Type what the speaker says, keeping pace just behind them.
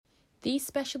These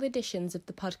special editions of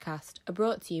the podcast are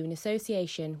brought to you in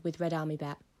association with Red Army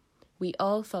Bet. We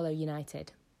all follow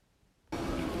United.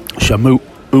 Shamu,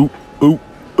 ooh, ooh,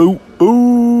 ooh,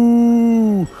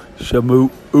 ooh.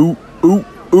 Shamu, ooh, ooh,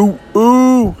 ooh,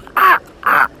 ooh.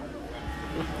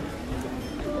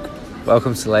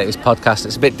 Welcome to the latest podcast.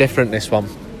 It's a bit different, this one.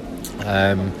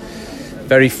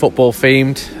 Very football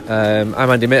themed.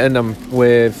 I'm Andy Mitten. I'm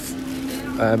with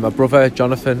my brother,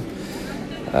 Jonathan.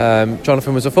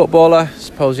 Jonathan was a footballer. I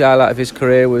suppose the highlight of his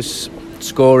career was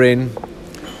scoring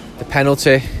the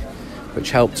penalty,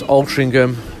 which helped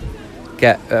Altrincham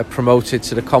get promoted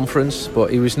to the conference.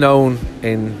 But he was known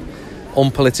in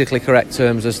unpolitically correct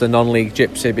terms as the non-league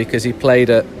gypsy because he played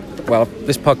at, well,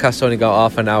 this podcast only got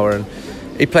half an hour, and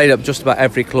he played at just about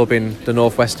every club in the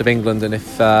northwest of England. And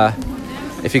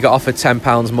if he got offered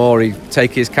 £10 more, he'd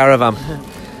take his caravan,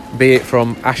 be it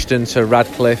from Ashton to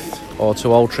Radcliffe or to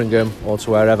Altrincham or to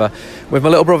wherever. With my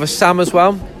little brother Sam as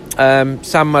well.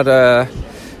 Sam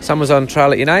was on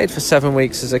trial at United for 7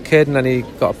 weeks as a kid, and then he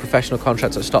got a professional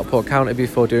contract at Stockport County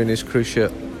before doing his cruise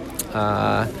ship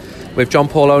with John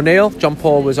Paul O'Neill. John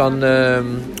Paul was on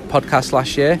podcast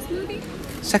last year.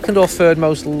 Second or third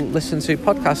most listened to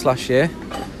podcast last year.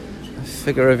 A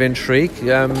figure of intrigue.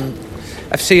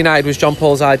 FC United was John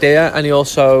Paul's idea, and he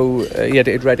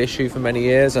edited Red Issue for many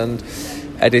years and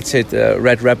edited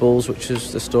Red Rebels, which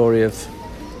is the story of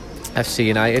FC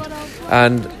United.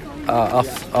 And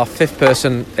our fifth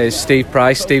person is Steve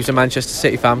Price. Steve's a Manchester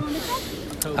City fan,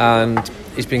 and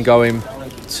he's been going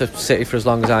to City for as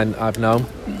long as I've known.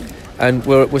 And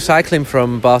we're cycling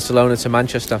from Barcelona to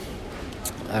Manchester.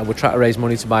 We're trying to raise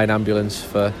money to buy an ambulance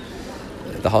for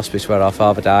the hospice where our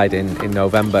father died in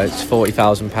November. It's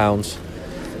 £40,000,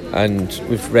 and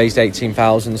we've raised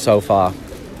 18,000 so far.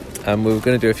 And we were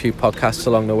going to do a few podcasts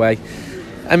along the way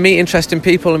and meet interesting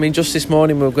people. I mean, just this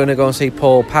morning we were going to go and see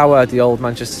Paul Power, the old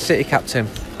Manchester City captain.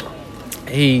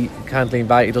 He kindly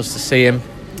invited us to see him,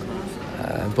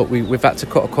 but we've had to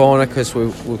cut a corner because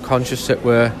we're conscious that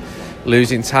we're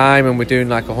losing time, and we're doing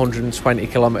like 120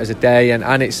 kilometres a day,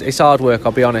 and it's hard work.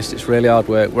 I'll be honest, it's really hard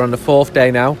work. We're on the fourth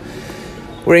day now.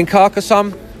 We're in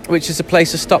Carcassonne, which is a place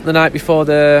to stop the night before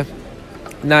the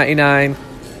 99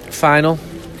 final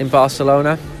in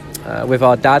Barcelona, with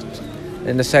our dad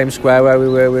in the same square where we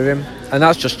were with him. And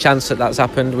that's just chance that's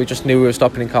happened. We just knew we were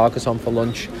stopping in Carcassonne for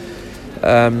lunch.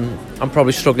 I'm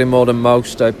probably struggling more than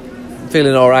most. I'm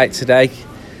feeling all right today.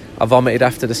 I vomited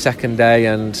after the second day,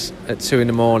 and at 2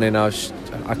 a.m.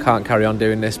 I can't carry on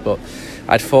doing this, but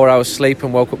I had 4 hours sleep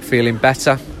and woke up feeling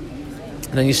better.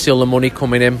 And then you see all the money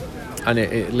coming in, and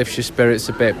it lifts your spirits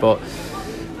a bit. But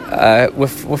we're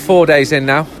 4 days in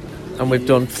now, and we've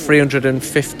done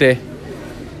 350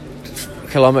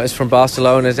 kilometres from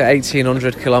Barcelona to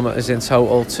 1,800 kilometres in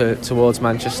total towards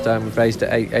Manchester, and we've raised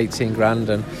 18 grand.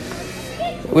 And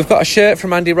we've got a shirt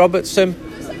from Andy Robertson,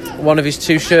 one of his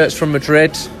 2 shirts from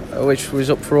Madrid, which was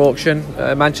up for auction.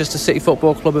 Manchester City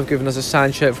Football Club have given us a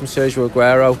signed shirt from Sergio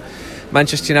Aguero.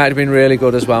 Manchester United have been really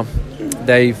good as well.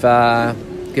 They've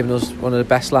given us one of the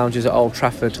best lounges at Old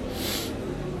Trafford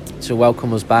to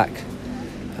welcome us back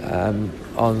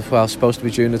supposed to be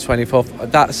June the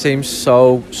 24th. That seems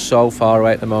so far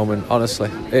away at the moment, honestly.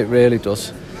 It really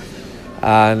does.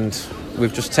 And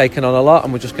we've just taken on a lot,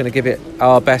 and we're just going to give it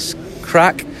our best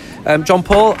crack. John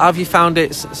Paul, how have you found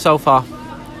it so far?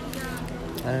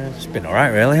 It's been all right,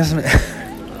 really, hasn't it?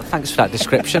 Thanks for that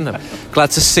description. I'm glad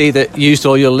to see that you used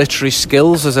all your literary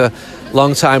skills as a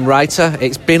long-time writer.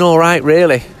 It's been all right,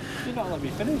 really. You don't let me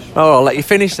finish. Oh, I'll let you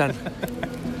finish then.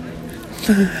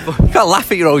 You can't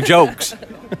laugh at your own jokes.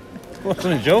 It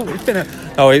wasn't a joke.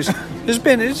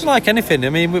 It's like anything. I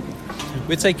mean,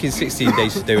 we're taking 16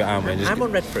 days to do it, aren't we? I'm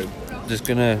on red fruit. There's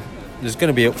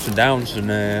gonna be ups and downs, and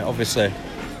obviously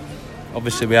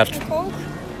we had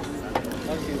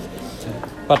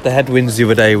the headwinds the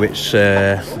other day, which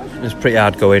was pretty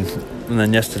hard going, and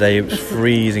then yesterday it was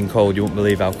freezing cold. You wouldn't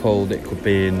believe how cold it could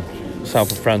be in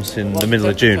south of France in the middle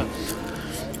of June.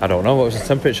 I don't know what was the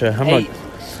temperature.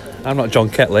 I'm not John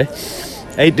Ketley.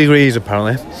 8 degrees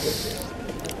apparently,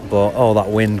 but that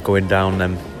wind going down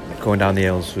the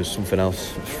hills was something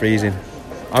else. It was freezing.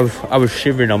 I was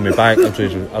shivering on my bike as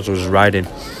I was riding.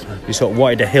 You sort of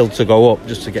wanted a hill to go up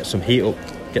just to get some heat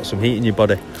in your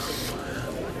body.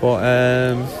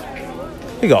 But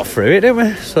we got through it, didn't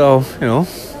we? So,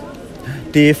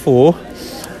 day 4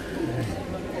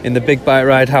 in the Big Bike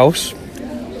Ride house.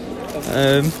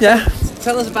 Yeah.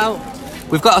 Tell us about...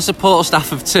 We've got a support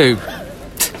staff of 2.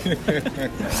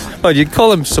 Oh, you'd call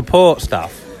them support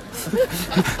staff?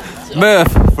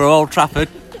 Murph for Old Trafford,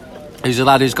 who's a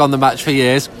lad who's gone the match for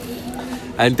years,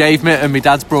 and Dave Mitten, my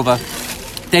dad's brother,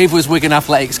 Dave was Wigan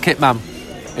Athletics kit man.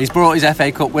 He's brought his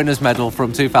FA Cup winners medal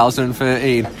from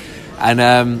 2013, and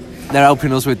they're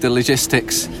helping us with the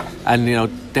logistics.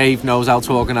 And Dave knows how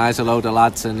to organise a load of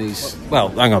lads, and he's... Well,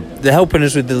 hang on. They're helping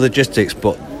us with the logistics,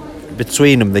 but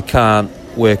between them, they can't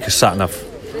work a sat-nav.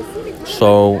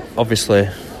 So, obviously,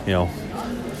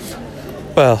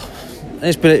 well,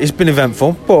 it's been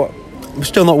eventful, but we've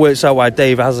still not worked out why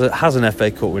Dave has an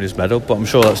FA Cup winners medal, but I'm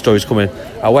sure that story's coming.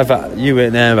 However, you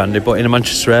weren't there, Andy, but in a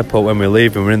Manchester airport when we were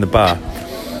leaving, we're in the bar,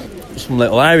 some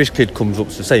little Irish kid comes up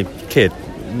to say, kid,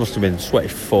 must have been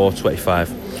 24,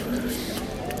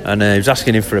 25, and he was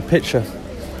asking him for a picture,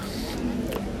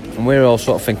 and we're all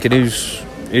sort of thinking, who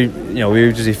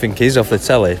does he think is off the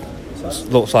telly?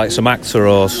 Looks like some actor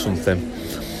or something.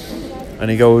 And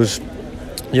he goes,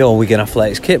 "You're Wigan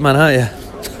Athletics kit man, aren't you?"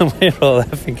 And we're all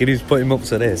there thinking, who's put him up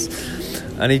to this?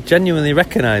 And he genuinely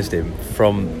recognised him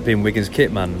from being Wigan's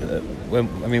kit man.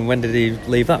 When did he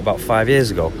leave that? About 5 years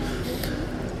ago.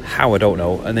 How, I don't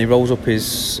know. And he rolls up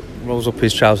his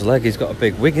trouser leg. He's got a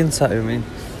big Wigan tattoo.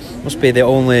 Must be the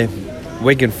only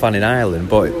Wigan fan in Ireland.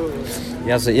 But he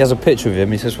has a picture of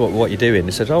him. He says, "What are you doing?"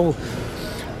 He says, "Oh,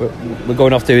 we're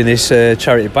going off doing this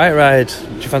charity bike ride.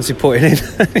 Do you fancy putting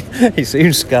in?" He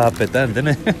soon scarped then,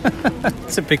 didn't he?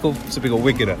 Typical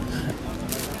Wiganer.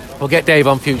 We'll get Dave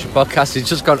on future podcasts. He's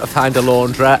just gone to find a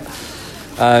laundrette,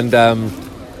 and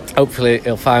hopefully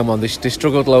he'll find one. They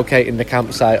struggled locating the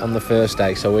campsite on the first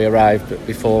day, so we arrived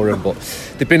before him, but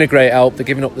they've been a great help. They're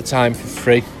giving up the time for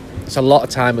free. It's a lot of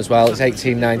time as well. It's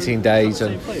 18, 19 days,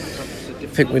 and I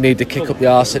think we need to kick up the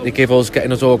arse that they give us,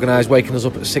 getting us organised, waking us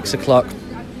up at 6 o'clock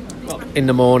in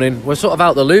the morning. We're sort of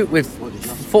out the loop with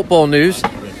football news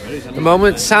at the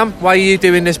moment. Sam, why are you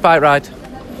doing this bike ride?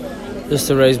 Just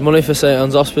to raise money for St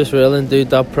Anne's Hospice, really, and do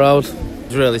Dad proud.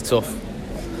 It's really tough.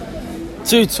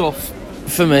 Too tough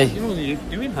for me. You're only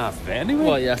doing half of it anyway.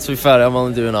 Well, yeah, to be fair, I'm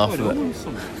only doing half of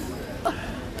it.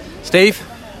 Steve,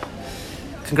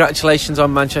 congratulations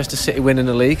on Manchester City winning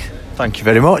the league. Thank you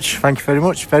very much.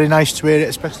 Very nice to hear it,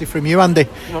 especially from you, Andy.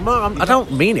 I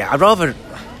don't mean it. I'd rather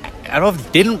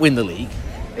didn't win the league.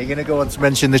 Are you going to go on to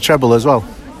mention the treble as well?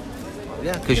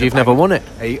 Yeah, because you've never won it.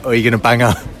 Or are you going to bang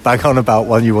on about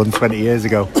one you won 20 years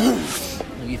ago?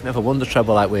 You've never won the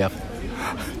treble like we have.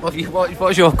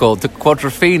 What's your called? The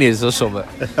Quadrophenias or something?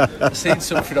 I've seen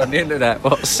something on the internet.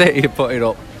 What City are putting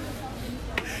up?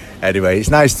 Anyway, it's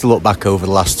nice to look back over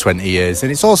the last 20 years,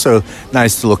 and it's also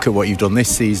nice to look at what you've done this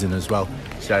season as well,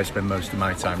 which I spend most of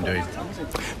my time doing.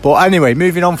 But anyway,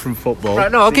 moving on from football.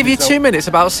 Right, no, I'll give you 2 minutes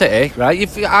about City, right?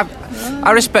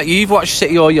 I respect you. You've watched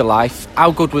City all your life. How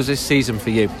good was this season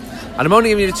for you? And I'm only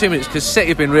giving you the 2 minutes because City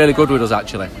have been really good with us,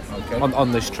 actually,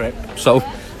 on this trip. So,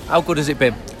 how good has it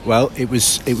been? Well, it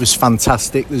was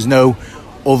fantastic. There's no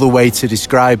other way to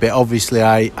describe it. Obviously,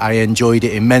 I enjoyed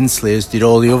it immensely, as did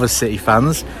all the other City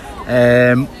fans.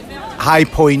 High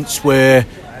points were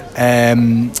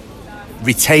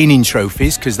retaining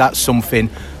trophies, because that's something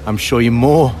I'm sure you're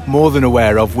more than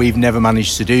aware of. We've never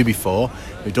managed to do before.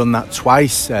 We've done that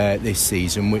twice this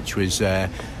season, which was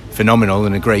phenomenal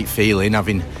and a great feeling,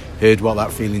 having heard what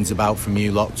that feeling's about from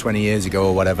you lot 20 years ago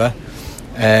or whatever.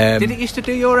 Did it used to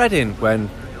do your head in when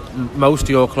most of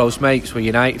your close mates were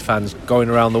United fans, going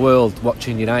around the world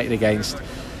watching United against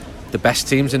the best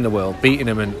teams in the world, beating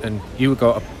them, and you would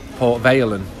go to Port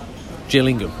Vale and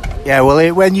Gillingham? Yeah,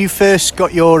 well, when you first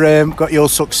got your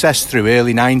success through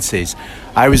early 90s,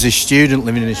 I was a student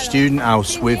living in a student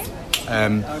house with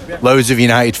loads of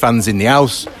United fans in the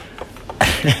house.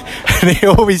 And it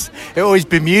always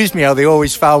bemused me how they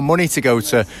always found money to go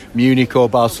to Munich or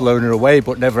Barcelona away,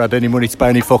 but never had any money to buy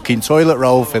any fucking toilet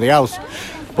roll for the house.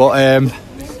 But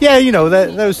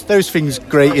those things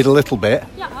grated a little bit.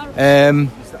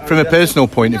 From a personal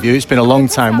point of view, it's been a long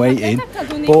time waiting,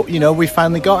 but we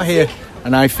finally got here,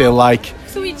 and I feel like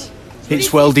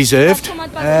it's well deserved.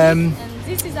 And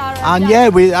yeah,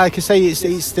 like I say,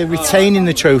 it's the retaining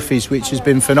the trophies which has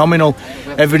been phenomenal.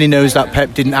 Everybody knows that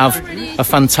Pep didn't have a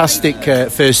fantastic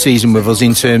first season with us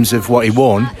in terms of what he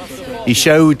won. He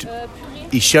showed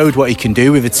what he can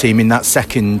do with a team in that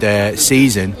second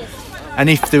season. And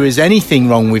if there was anything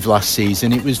wrong with last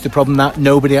season, it was the problem that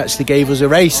nobody actually gave us a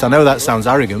race. I know that sounds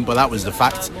arrogant, but that was the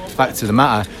fact of the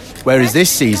matter. Whereas this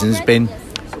season's been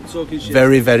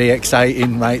very, very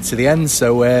exciting right to the end.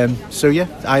 So yeah,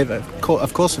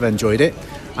 of course I've enjoyed it,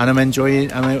 and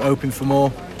I'm hoping for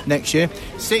more next year.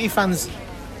 City fans,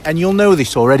 and you'll know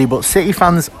this already, but City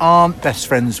fans aren't best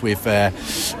friends with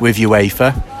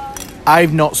UEFA.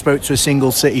 I've not spoke to a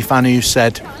single City fan who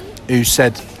said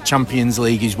Champions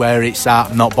League is where it's at,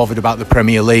 I'm not bothered about the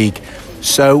Premier League.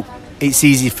 So it's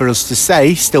easy for us to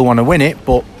say still want to win it,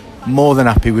 but more than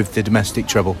happy with the domestic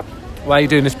treble. Why are you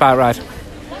doing this bike ride?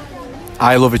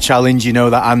 I love a challenge, you know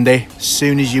that, Andy. As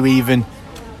soon as you even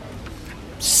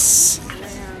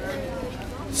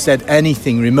said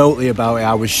anything remotely about it,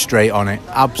 I was straight on it.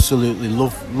 Absolutely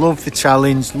love the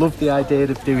challenge, love the idea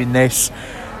of doing this.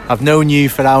 I've known you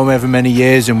for however many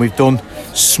years, and we've done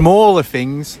smaller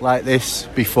things like this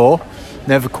before.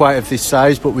 Never quite of this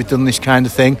size, but we've done this kind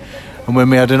of thing. And when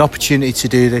we had an opportunity to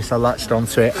do this, I latched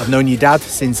onto it. I've known your dad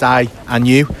since I and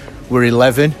you were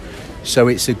 11. So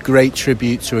it's a great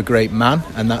tribute to a great man,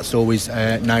 and that's always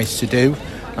nice to do.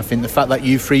 I think the fact that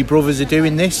you three brothers are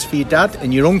doing this for your dad,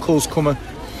 and your uncles come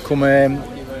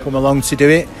along to do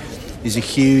it, is a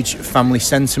huge family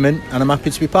sentiment, and I'm happy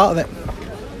to be part of it.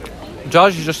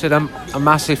 George, you just did a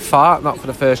massive fart, not for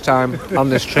the first time on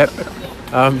this trip.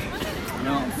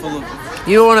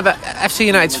 You were one of FC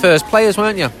United's first players,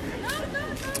 weren't you?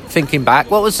 Thinking back,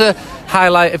 what was the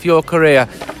highlight of your career?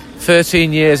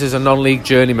 13 years as a non-league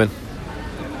journeyman.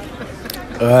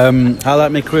 Highlight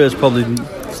of my career is probably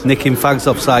nicking fags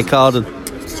off Cy Carden.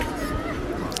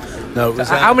 No, it was,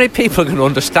 how many people can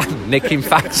understand nicking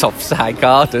fags off Cy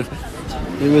Carden?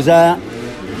 It was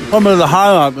probably the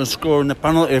highlight was scoring the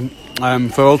penalty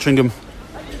for Altrincham.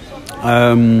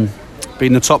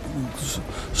 Being the top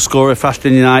scorer for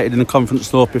Ashton United in the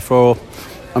Conference North before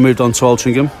I moved on to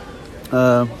Altrincham.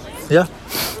 Yeah,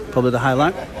 probably the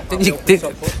highlight.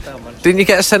 Didn't you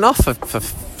get sent off for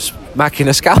smacking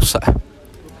a scouser?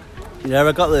 Yeah,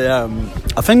 I got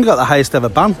I think I got the highest ever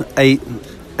ban,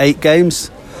 eight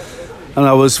games, and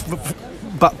I was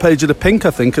back page of the Pink, I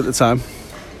think, at the time.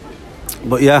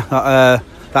 But yeah,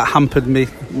 that hampered me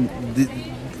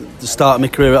the start of my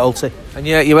career at Alty. And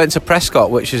yeah, you went to Prescott,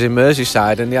 which is in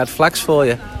Merseyside, and they had flags for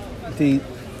you. I think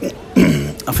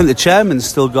the chairman's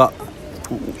still got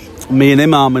me and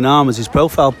him arm in arm as his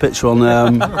profile picture on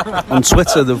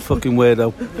Twitter, the fucking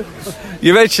weirdo.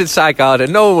 You mentioned Cy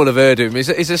Carden. No one would have heard of him. He's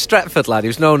a Stretford lad. He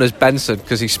was known as Benson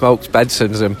because he smoked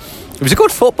Bensons, and he was a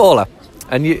good footballer.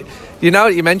 And you know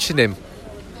that you mentioned him.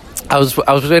 I was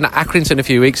in Accrington a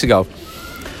few weeks ago,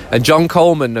 and John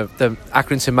Coleman, the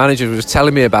Accrington manager, was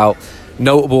telling me about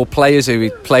notable players who he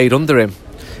played under him.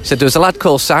 He said there was a lad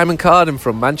called Simon Carden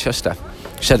from Manchester.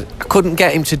 He said I couldn't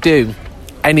get him to do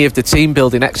any of the team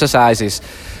building exercises,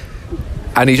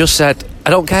 and he just said,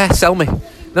 I don't care, sell me.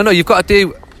 No, you've got to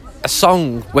do a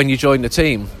song when you join the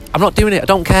team. I'm not doing it, I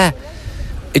don't care.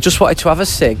 He just wanted to have a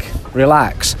cig,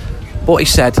 relax. But he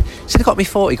said he got me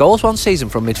 40 goals one season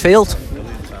from midfield.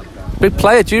 Big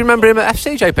player. Do you remember him at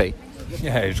FC, JP?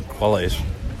 Yeah, he's qualities.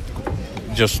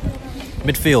 Just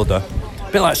midfielder,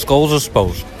 a bit like Scholes, I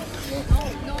suppose.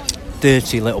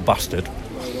 Dirty little bastard.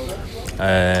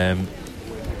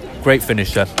 Great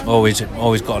finisher. Always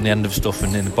got on the end of stuff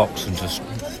and in the box, and just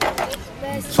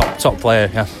top player.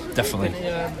 Yeah, definitely.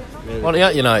 Wasn't he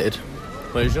at United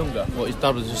when he was younger? What, his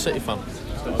dad was a City fan?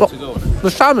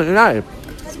 The time at United.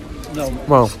 No.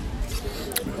 Well,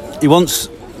 He once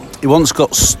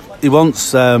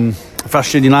for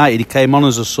Ashton United, he came on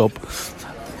as a sub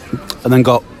and then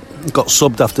got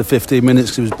subbed after 15 minutes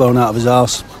because he was blown out of his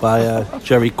arse by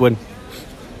Jerry Gwynn.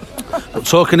 But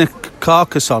talking of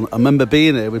Carcassonne, I remember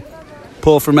being here with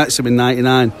Paul from Exham in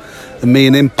 '99, and me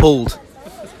and him pulled,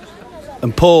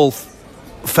 and Paul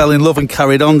fell in love and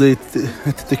carried on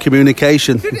the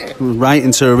communication right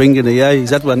into a ring, and his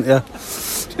head went, yeah.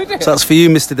 So that's for you,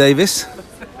 Mr. Davis.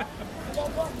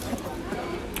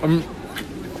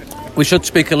 we should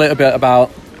speak a little bit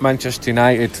about Manchester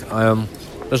United.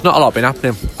 There's not a lot been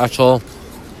happening at all,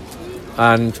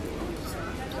 and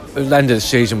the end of the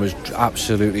season was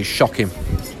absolutely shocking.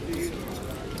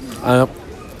 I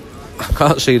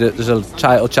can't see that there's a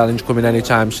title challenge coming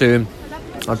anytime soon.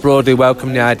 I broadly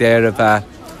welcome the idea of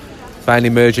buying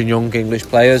emerging young English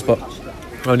players, but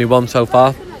only one so far.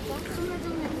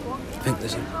 I think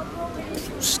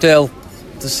still,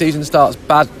 the season starts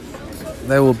bad,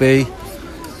 there will be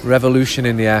revolution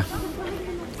in the air.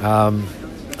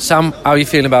 Sam, how are you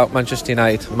feeling about Manchester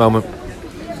United at the moment?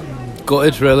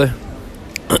 Gutted, really.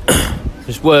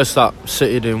 It's worse that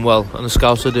City are doing well and the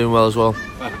Scouts are doing well as well.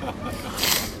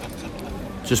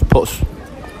 Just puts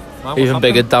even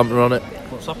bigger damper on it.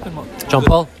 What's happened? John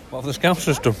Paul? What have the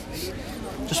Scousers done?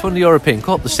 Just won the European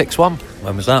Cup, the 6-1.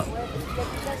 When was that?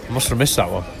 I must have missed that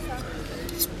one.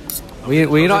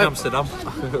 Were you not in Amsterdam?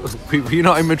 Were you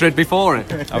not in Madrid before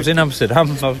it? I was in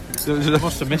Amsterdam. I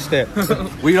must have missed it.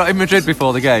 Were you not in Madrid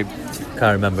before the game?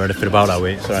 Can't remember anything about that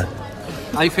week. Sorry.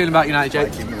 How are you feeling about United,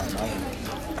 Jake?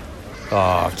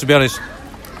 To be honest,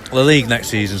 the league next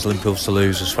season's Liverpool's to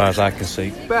lose, as far as I can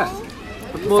see.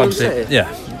 More than City? Yeah,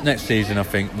 next season I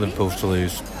think Liverpool's to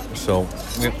lose. So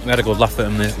we had a good laugh at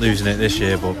them losing it this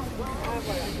year, but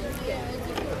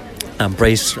I'm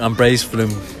braced for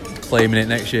them claiming it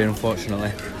next year,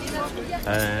 unfortunately.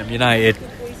 United,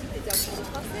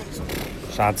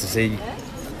 it's hard to see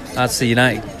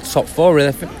United top 4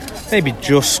 really. Maybe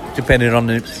just depending on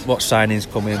what signings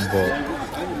come in, but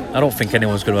I don't think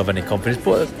anyone's going to have any confidence.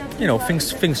 But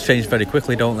things change very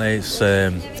quickly, don't they? It's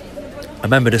I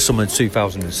remember the summer in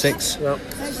 2006. Yep.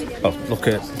 Well, look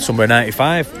at summer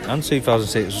 95 and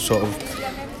 2006 was sort of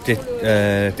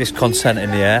discontent in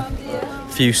the air.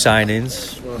 Few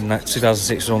signings. And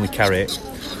 2006 was only Carrick.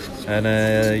 And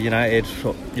United,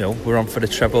 were on for the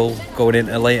treble going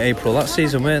into late April that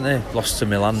season, weren't they? Lost to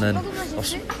Milan, then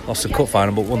lost the cup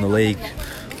final, but won the league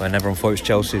when everyone thought it was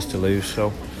Chelsea's to lose.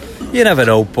 So you never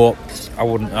know, but I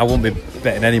wouldn't be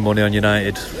betting any money on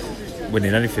United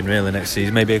winning anything really next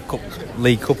season. Maybe a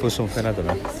League Cup or something. I don't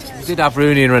know. You did have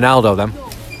Rooney and Ronaldo then.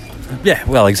 Yeah,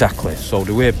 well, exactly. So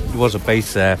there was a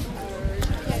base there,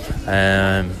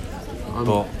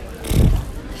 but.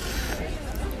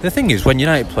 The thing is, when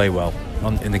United play well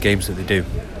in the games that they do,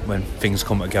 when things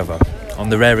come together, on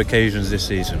the rare occasions this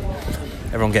season,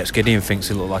 everyone gets giddy and thinks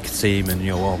they look like a team, and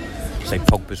say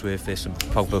Pogba's worth this and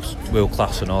Pogba's world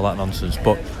class and all that nonsense.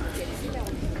 But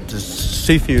there's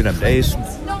too few of them days,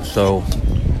 so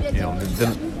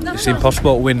it's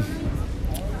impossible to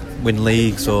win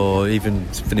leagues or even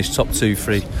finish top 2,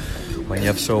 3 when you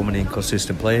have so many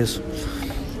inconsistent players.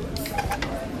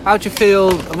 How do you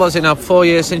feel? What was it now? 4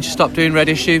 years since you stopped doing Red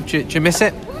Issue. Do you miss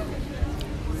it?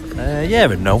 Yeah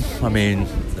and no. I mean,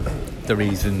 the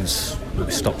reasons that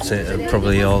we stopped it are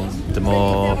probably all the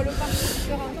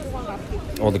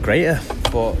greater.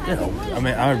 But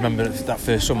I remember that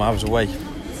first summer I was away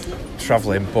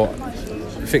travelling, but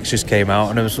the fixtures came out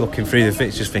and I was looking through the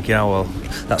fixtures thinking, oh well,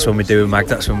 that's when we do a mag,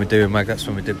 that's when we do a mag, that's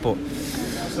when we did. But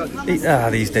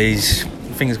these days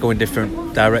things go in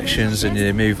different directions and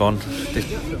you move on,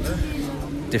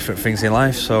 different things in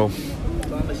life. So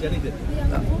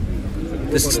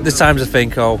there's times I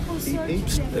think,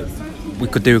 we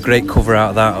could do a great cover out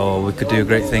of that, or we could do a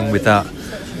great thing with that,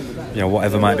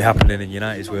 whatever might be happening in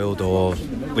United's world or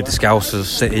with the Scousers,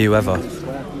 City, whoever.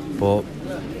 But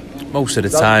most of the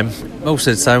time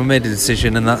we made a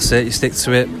decision and that's it. You stick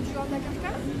to it,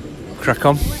 crack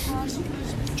on.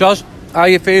 Josh, how are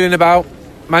you feeling about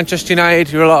Manchester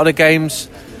United? You were a lot of the games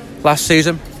last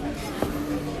season.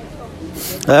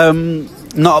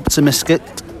 Not optimistic.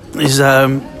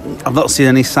 I've not seen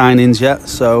any signings yet,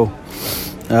 so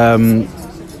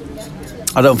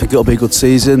I don't think it'll be a good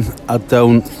season. I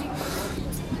don't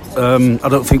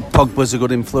think Pogba's a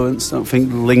good influence. I don't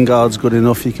think Lingard's good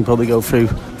enough. You can probably go through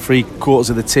 3/4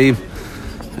 of the team,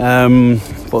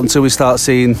 but until we start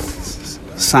seeing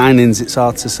signings, it's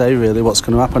hard to say really what's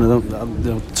going to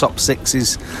happen. Top 6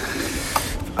 is,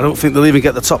 I don't think they'll even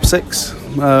get the top 6,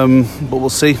 but we'll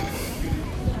see.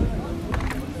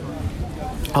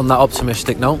 On that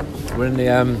optimistic note, we're in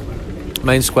the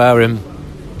main square in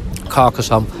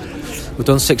Carcassonne. We've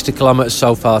done 60 kilometres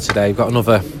so far today. We've got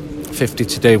another 50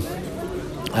 to do.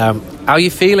 How are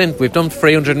you feeling? We've done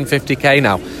 350k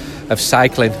now of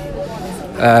cycling.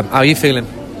 How are you feeling?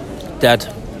 Dead.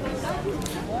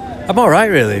 I'm alright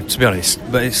really, to be honest,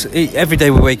 but it's every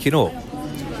day we're waking up,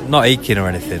 not aching or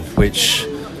anything, which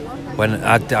when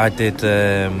I did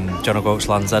John O'Groats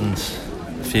Land's End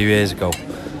a few years ago,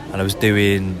 and I was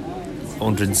doing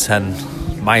 110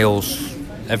 miles,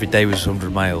 every day was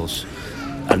 100 miles,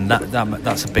 and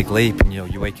that's a big leap, and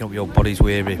you're waking up, your body's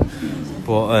weary,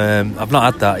 but I've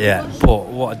not had that yet. But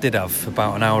what I did have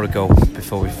about an hour ago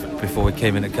before we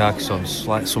came into Carcassonne,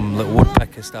 like some little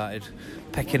woodpecker started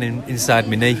pecking inside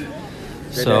my knee.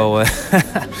 So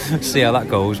see how that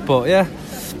goes. But yeah,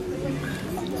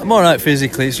 I'm alright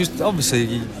physically. It's just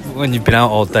obviously when you've been out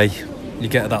all day, you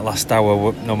get that last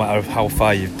hour, no matter how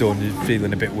far you've done, you're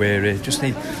feeling a bit weary. I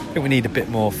think we need a bit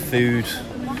more food,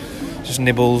 just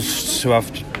nibbles to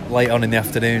have late on in the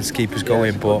afternoon to keep us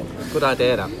going. But good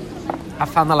idea that. I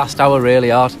found the last hour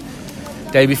really hard.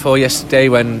 Day before yesterday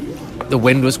when the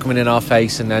wind was coming in our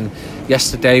face, and then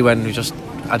yesterday when we just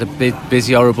had a big,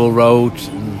 busy, horrible road.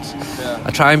 And I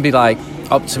try and be like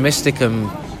optimistic and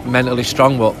mentally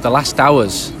strong, but the last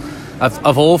hours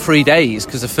of all 3 days,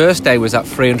 because the first day was that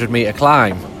 300-metre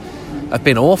climb, have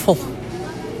been awful.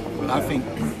 I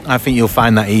think you'll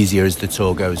find that easier as the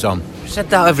tour goes on. You said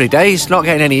that every day. It's not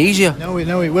getting any easier. No,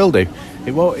 it will do.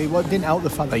 It didn't help the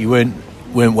fact that you weren't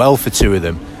well for 2 of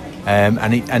them,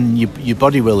 and your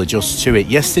body will adjust to it.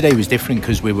 Yesterday was different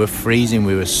because we were freezing.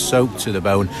 We were soaked to the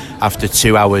bone after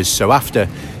 2 hours. So after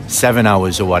 7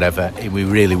 hours or whatever, we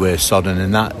really were sodden,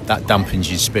 and that dampens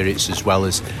your spirits as well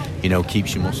as,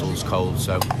 keeps your muscles cold.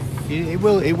 So it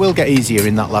will get easier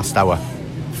in that last hour.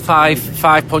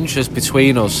 Five punches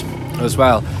between us as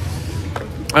well.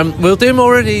 We'll do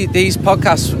more of these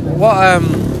podcasts.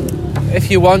 If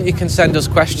you want, you can send us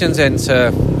questions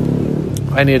into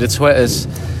any of the Twitters.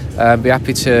 Be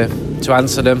happy to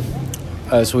answer them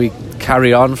as we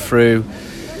carry on through.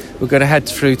 We're going to head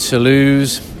through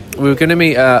Toulouse. We were going to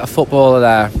meet a footballer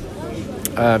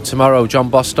there tomorrow, John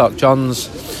Bostock. John's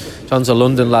a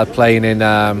London lad playing in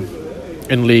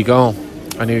Ligue 1,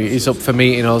 and he's up for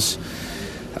meeting us.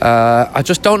 I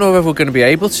just don't know if we're going to be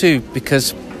able to,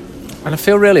 and I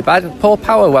feel really bad. Paul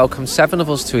Power welcomed 7 of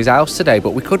us to his house today,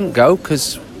 but we couldn't go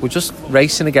because we're just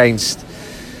racing against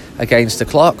the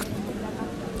clock.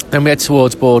 Then we head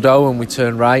towards Bordeaux and we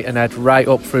turn right and head right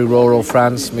up through rural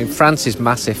France. I mean, France is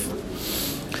massive.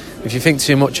 If you think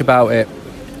too much about it,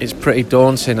 it's pretty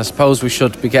daunting. I suppose we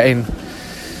should be getting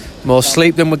more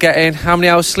sleep than we're getting. How many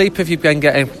hours sleep have you been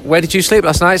getting? Where did you sleep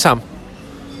last night, Sam?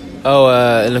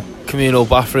 In the communal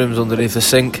bathrooms underneath the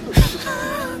sink.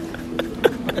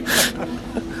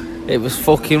 It was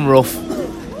fucking rough.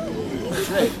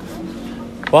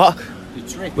 What?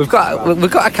 We've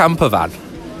got a camper van,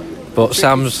 but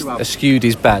Sam's eschewed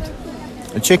his bed.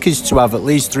 The trick is to have at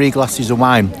least 3 glasses of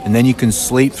wine, and then you can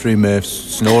sleep through Murph's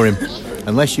snoring.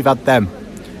 Unless you've had them,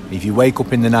 if you wake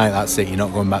up in the night, that's it. You're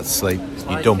not going back to sleep.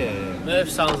 You're done. Murph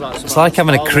sounds like It's like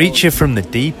having a creature from the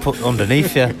deep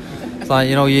underneath you. It's like,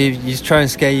 you try and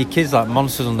scare your kids like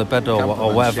monsters on the bed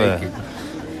or whatever.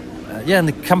 And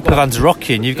the camper van's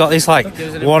rocking. You've got this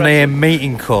 1 a.m.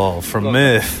 meeting call from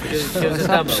Murph.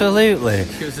 Absolutely.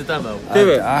 Give us a demo. Do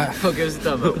it. Give us a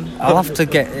demo. I'll have to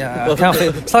get. I can't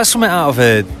think. It's like something out of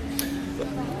a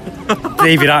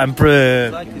David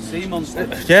Attenborough. Like a sea monster.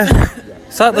 Yeah.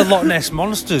 It's like the Loch Ness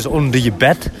monsters under your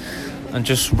bed and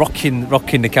just rocking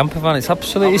the camper van. It's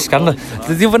absolutely scandalous.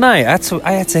 The other night,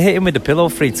 I had to hit him with the pillow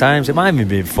 3 times. It might have even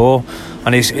been 4.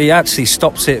 And he actually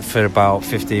stops it for about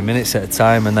 15 minutes at a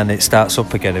time, and then it starts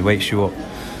up again. It wakes you up.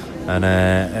 And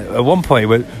at one point he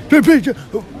went,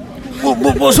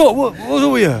 what's up? What's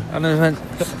up with you? And I went,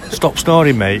 stop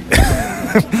snoring, mate.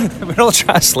 We're all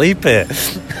trying to sleep here.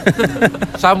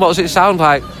 Sam, what does it sound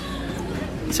like?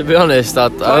 To be honest, I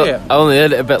only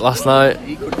heard it a bit last night.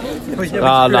 No,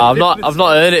 I've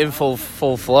not heard it in full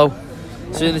flow.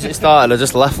 As soon as it started, I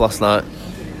just left last night.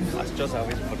 That's just how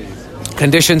his body is.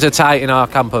 Conditions are tight in our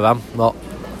camper van. But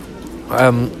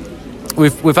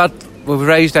we've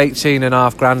raised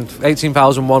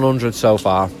 18,100 so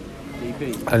far,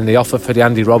 and the offer for the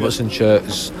Andy Robertson shirt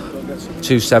is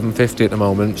 $2,750 at the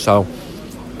moment. So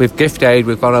with gift aid,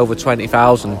 we've gone over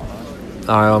 20,000.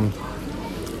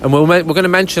 And we're going to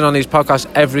mention on these podcasts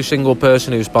every single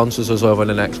person who sponsors us over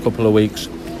the next couple of weeks.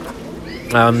 We've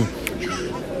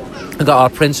got our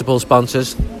principal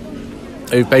sponsors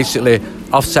who basically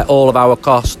offset all of our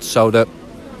costs so that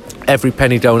every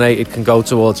penny donated can go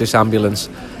towards this ambulance.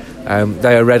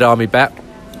 They are Red Army Bet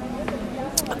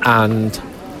and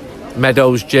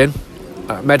Meadows Gin.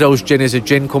 Meadows Gin is a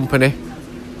gin company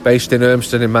based in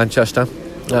Urmston in Manchester.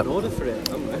 Yep. Order for it,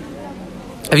 haven't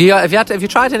Have we? you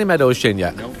tried any Meadows Gin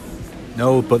yet?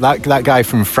 No, but that guy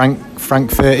from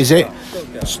Frankfurt, is it?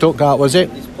 Stuttgart, was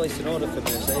it? He's placed an order for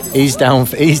Mercedes. He's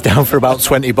down for about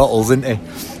 20 bottles, isn't he?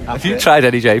 Have you tried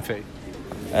any, JP?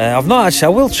 I've not actually. I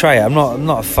will try it. I'm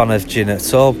not a fan of gin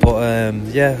at all, but I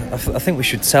think we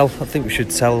should tell. I think we should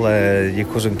tell your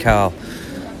cousin Carl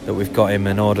that we've got him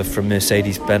an order from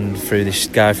Mercedes-Benz through this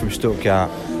guy from Stuttgart.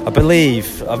 I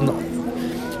believe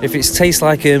if it tastes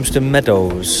like Urmston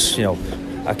Meadows,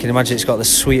 I can imagine it's got the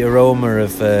sweet aroma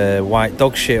of white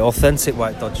dog shit, authentic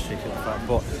white dog shit.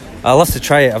 But I'll have to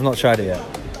try it. I've not tried it yet.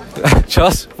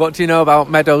 Joss, what do you know about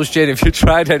Meadows Gin? Have you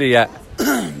tried any yet?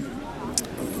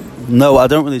 No, I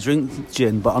don't really drink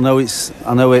gin, but I know it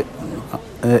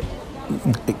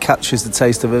catches the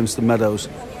taste of Urmston Meadows,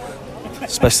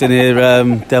 especially near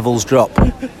Devil's Drop.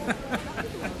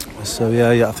 So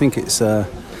yeah, I think it's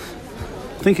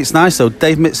nice though.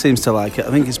 Dave Mitt seems to like it.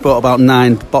 I think he's brought about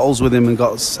 9 bottles with him and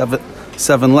got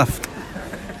 7 left.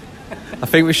 I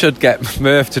think we should get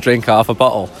Murph to drink half a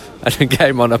bottle and then get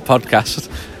him on a podcast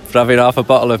for having half a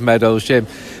bottle of Meadows Gin.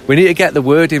 We need to get the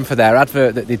word in for their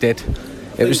advert that they did.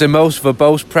 It was the most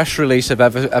verbose press release I've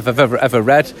ever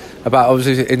read. About I was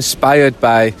inspired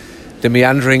by the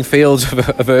meandering fields of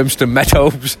Urmston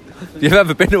Meadows. You've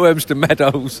ever been to Urmston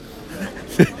Meadows?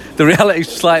 The reality is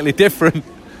slightly different.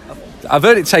 I've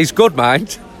heard it tastes good,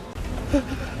 mind.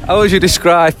 How would you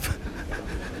describe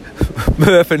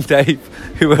Murph and Dave,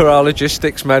 who are our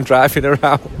logistics men driving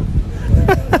around?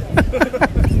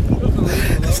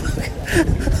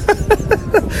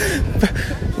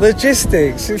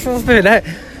 logistics. Flipping out.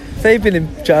 If they'd been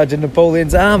in charge of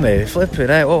Napoleon's army, flipping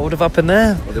out, what would have happened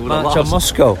there? Well, March on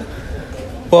Moscow.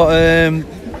 But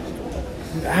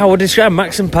how would I describe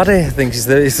Max and Paddy? I think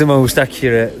is the most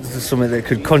accurate, something that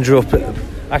could conjure up an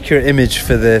accurate image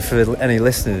for any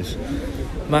listeners.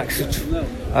 Max,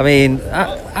 I mean,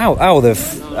 how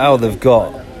they've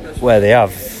got where they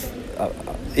have,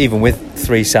 even with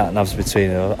 3 sat navs between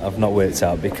them, I've not worked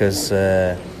out because.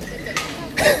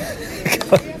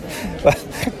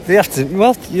 You'll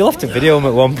have to video them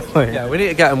at one point. Yeah, we need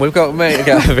to get them. We've got to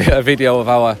get a video of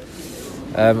our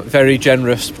very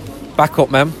generous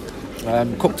backup men.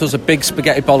 Cooked us a big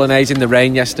spaghetti bolognese in the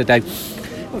rain yesterday.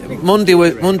 Monday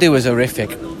was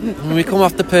horrific. When we come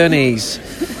off the Pyrenees,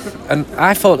 and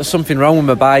I thought there was something wrong with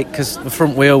my bike because the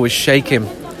front wheel was shaking,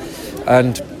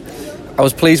 and I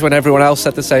was pleased when everyone else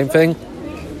said the same thing.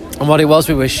 And what it was,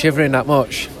 we were shivering that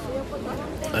much.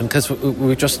 And because we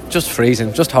were just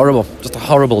freezing, just horrible, just a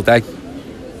horrible day.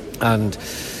 And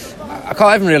I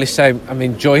can't even really say I'm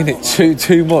enjoying it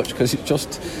too much because it's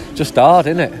just hard,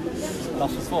 isn't it?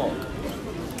 That's the fork.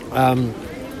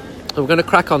 So we're going to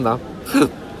crack on now.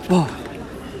 Going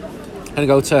to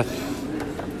go to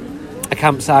a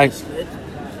campsite,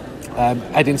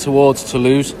 heading towards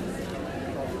Toulouse.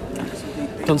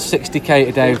 Done 60k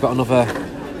today. We've got another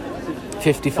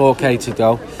 54k to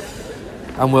go,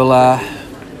 and we'll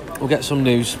get some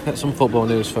news, get some football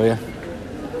news for you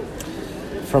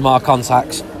from our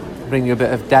contacts, bring you a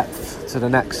bit of depth to the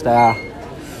next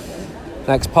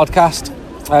podcast.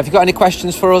 If you've got any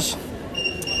questions for us,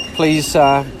 please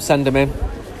send them in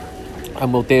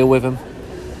and we'll deal with them.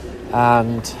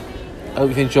 And I hope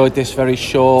you've enjoyed this very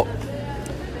short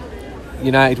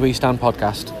United We Stand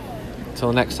podcast.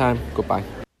 Until next time, goodbye.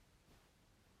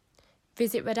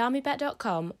 Visit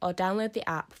redarmybet.com or download the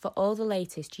app for all the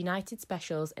latest United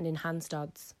specials and enhanced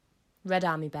odds. Red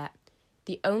Army Bet,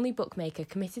 the only bookmaker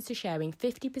committed to sharing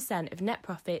 50% of net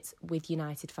profits with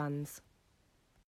United fans.